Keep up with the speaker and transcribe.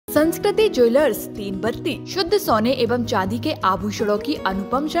संस्कृति ज्वेलर्स 332 शुद्ध सोने एवं चांदी के आभूषणों की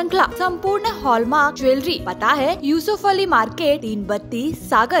अनुपम श्रृंखला, संपूर्ण हॉलमार्क ज्वेलरी। पता है यूसुफ अली मार्केट 332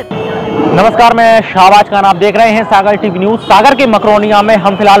 सागर। नमस्कार, मैं शाहबाज खान, आप देख रहे हैं सागर टीवी न्यूज। सागर के मकरोनिया में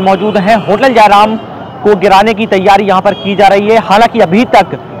हम फिलहाल मौजूद हैं। होटल जयराम को गिराने की तैयारी यहां पर की जा रही है। हालांकि अभी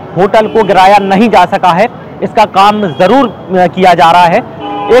तक होटल को गिराया नहीं जा सका है, इसका काम जरूर किया जा रहा है।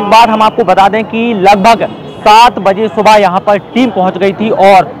 एक बात हम आपको बता दें कि लगभग 7 बजे सुबह यहां पर टीम पहुंच गई थी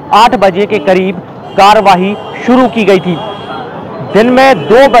और 8 बजे के करीब कार्यवाही शुरू की गई थी। दिन में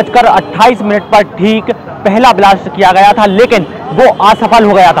 2:28 पर ठीक पहला ब्लास्ट किया गया था, लेकिन वो असफल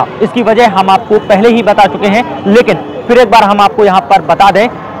हो गया था। इसकी वजह हम आपको पहले ही बता चुके हैं, लेकिन फिर एक बार हम आपको यहां पर बता दें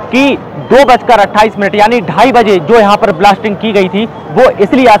कि 2:28 यानी 2:30 बजे जो यहां पर ब्लास्टिंग की गई थी वो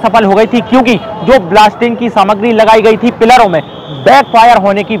इसलिए असफल हो गई थी क्योंकि जो ब्लास्टिंग की सामग्री लगाई गई थी पिलरों में, बैकफायर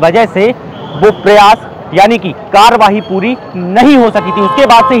होने की वजह से वो प्रयास यानी कि कार्यवाही पूरी नहीं हो सकी थी। उसके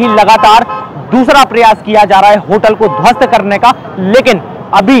बाद से ही लगातार दूसरा प्रयास किया जा रहा है होटल को ध्वस्त करने का, लेकिन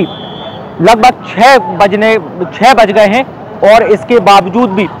अभी लगभग 6 बज गए हैं और इसके बावजूद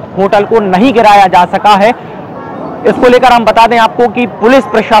भी होटल को नहीं गिराया जा सका है। इसको लेकर हम बता दें आपको कि पुलिस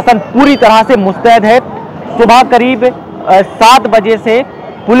प्रशासन पूरी तरह से मुस्तैद है। सुबह करीब 7 बजे से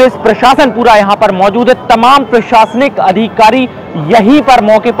पुलिस प्रशासन पूरा यहां पर मौजूद है। तमाम प्रशासनिक अधिकारी यहीं पर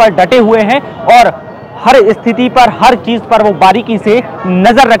मौके पर डटे हुए हैं और हर स्थिति पर, हर चीज पर वो बारीकी से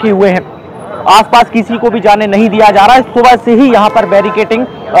नजर रखे हुए हैं। आसपास किसी को भी जाने नहीं दिया जा रहा है। सुबह से ही यहाँ पर बैरिकेटिंग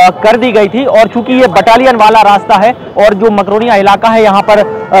कर दी गई थी और चूंकि ये बटालियन वाला रास्ता है और जो मकरोनिया इलाका है यहाँ पर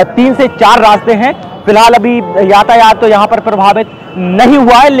 3 से 4 रास्ते हैं। फिलहाल अभी यातायात तो यहाँ पर प्रभावित नहीं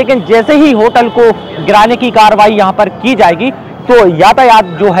हुआ है, लेकिन जैसे ही होटल को गिराने की कार्रवाई यहाँ पर की जाएगी तो यातायात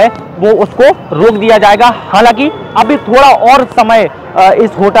जो है वो उसको रोक दिया जाएगा। हालांकि अभी थोड़ा और समय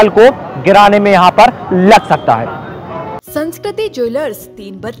इस होटल को गिराने में यहाँ पर लग सकता है। संस्कृति ज्वेलर्स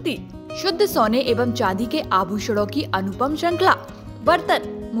 332 शुद्ध सोने एवं चांदी के आभूषणों की अनुपम श्रृंखला, बर्तन,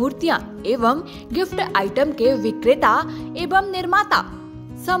 मूर्तियां एवं गिफ्ट आइटम के विक्रेता एवं निर्माता,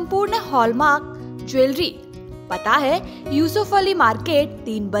 संपूर्ण हॉलमार्क ज्वेलरी। पता है यूसुफ अली मार्केट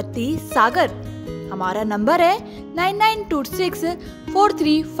 332 सागर। हमारा नंबर है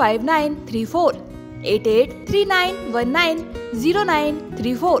 9926435934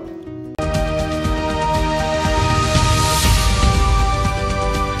 8839190934।